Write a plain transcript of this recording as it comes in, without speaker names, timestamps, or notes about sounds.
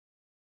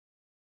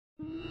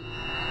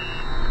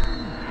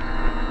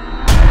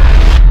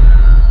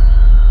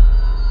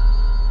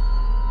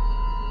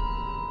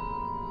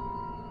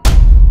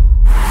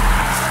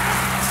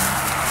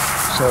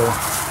So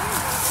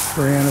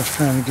Brianna's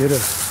trying to go to a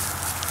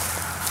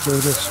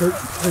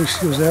certain place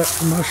she was at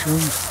for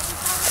mushrooms.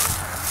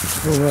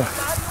 So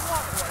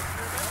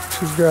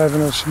she's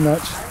driving us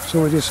nuts.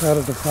 So we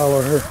decided to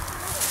follow her.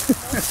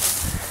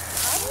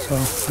 So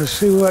let's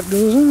see what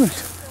goes on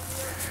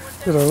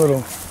with our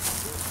little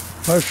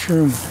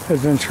mushroom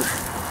adventure.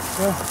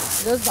 Well,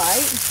 those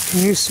bite.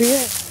 Can you see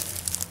it?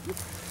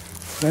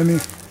 Let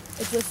me.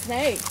 It's a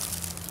snake.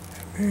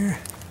 Here.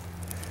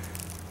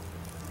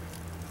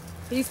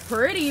 He's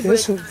pretty,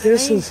 this but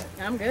is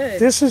I'm good.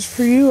 This is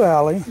for you,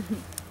 Allie.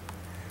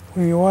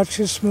 When you watch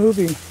this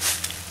movie,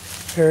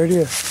 there it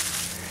is.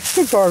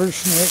 The garter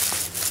snake.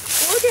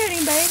 Look at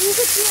him, baby. He's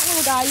a cute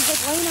little guy. He's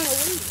like laying on a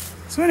leaf.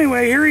 So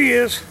anyway, here he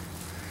is.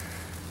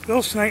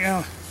 Little snake.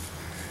 Now,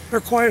 they're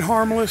quite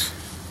harmless,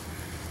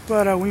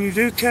 but when you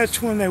do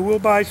catch one, they will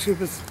bite you.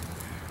 But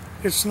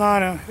it's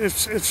not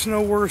it's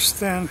no worse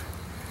than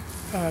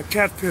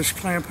catfish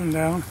clamping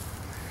down.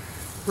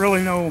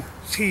 Really, no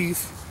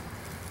teeth,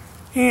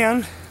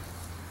 and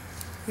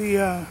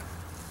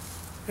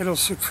it'll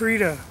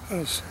secrete a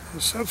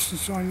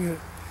substance on you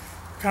that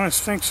kind of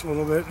stinks a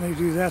little bit, and they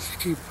do that to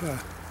keep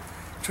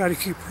try to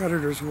keep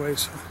predators away.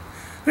 So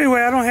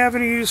anyway, I don't have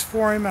any use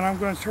for him, and I'm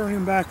going to turn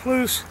him back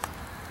loose.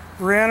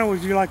 Brianna,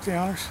 would you like the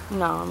honors?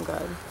 No, I'm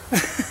good.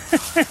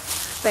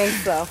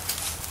 Thanks, though.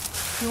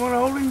 You want to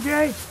hold him,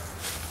 Jay?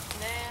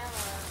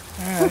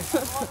 Nah. All right.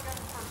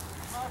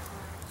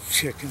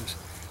 Chickens.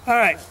 All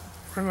right,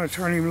 we're going to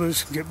turn him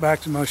loose and get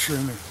back to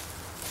mushrooming.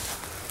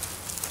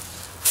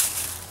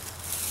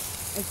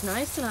 It's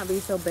nice to not be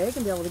so big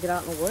and be able to get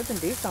out in the woods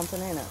and do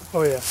something, ain't it?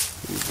 Oh, yeah.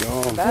 He's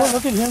gone. Well,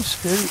 look at him,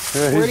 Scooty.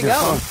 Yeah, where'd he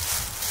go?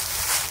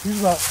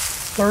 He's about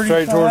 35.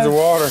 Straight towards the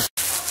water.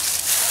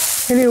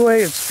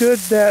 Anyway, it's good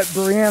that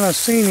Brianna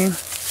seen him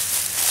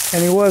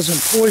and he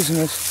wasn't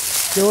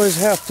poisonous. You always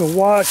have to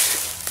watch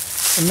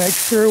and make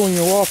sure when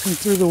you're walking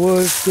through the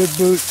woods, good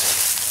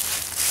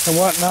boots and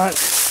whatnot,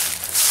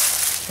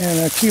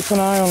 and keep an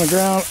eye on the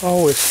ground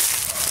always,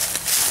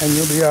 and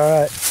you'll be all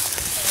right.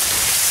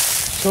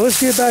 So let's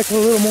get back to a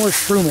little more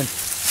shrooming.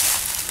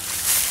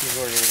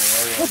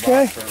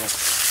 Okay.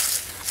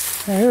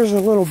 Now here's a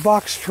little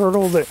box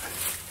turtle that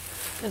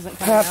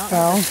Pat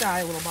found.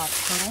 Sky, little box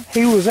turtle.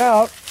 He was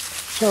out,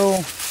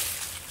 so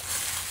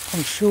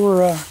I'm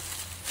sure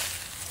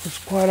it's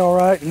quite all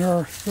right, and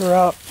they're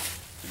out.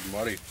 He's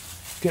muddy.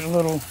 Getting a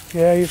little,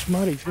 yeah, he's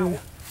muddy too.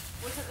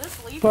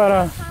 But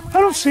I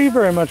don't see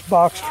very much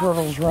box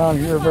turtles around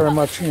here very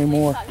much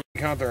anymore.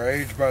 Count their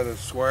age by the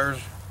squares?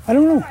 I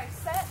don't know.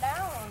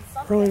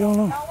 Really don't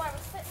know.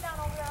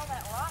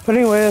 But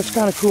anyway, that's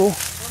kind of cool.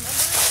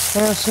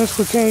 And since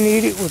we can't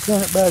eat it, we'll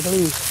turn it back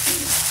loose.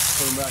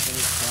 Put them back in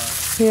the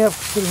spot. Yep,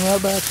 put them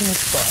right back in the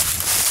spot.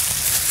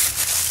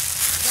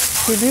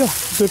 Good deal.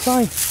 Good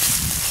find.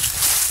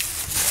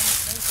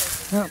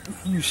 Yep,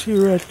 you see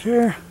right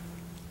there.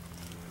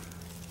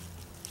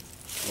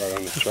 Right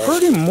on the It's side.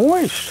 pretty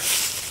moist.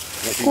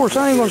 Of course,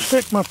 I ain't gonna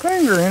stick my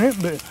finger in it,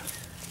 but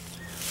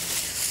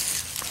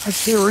I'd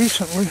say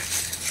recently.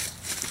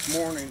 This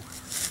morning.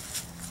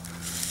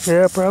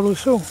 Yeah, probably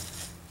so.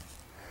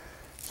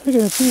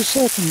 Taking a few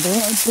seconds,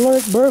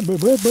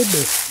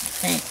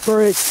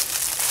 break.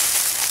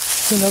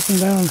 Been up and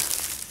down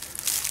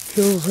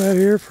hills right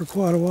here for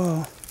quite a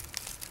while.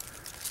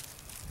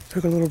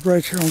 Took a little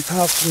break here on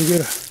top so we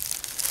get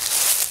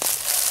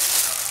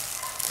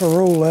a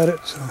roll at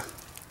it. So,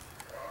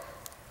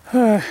 all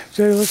right,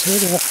 Jay, let's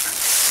head out.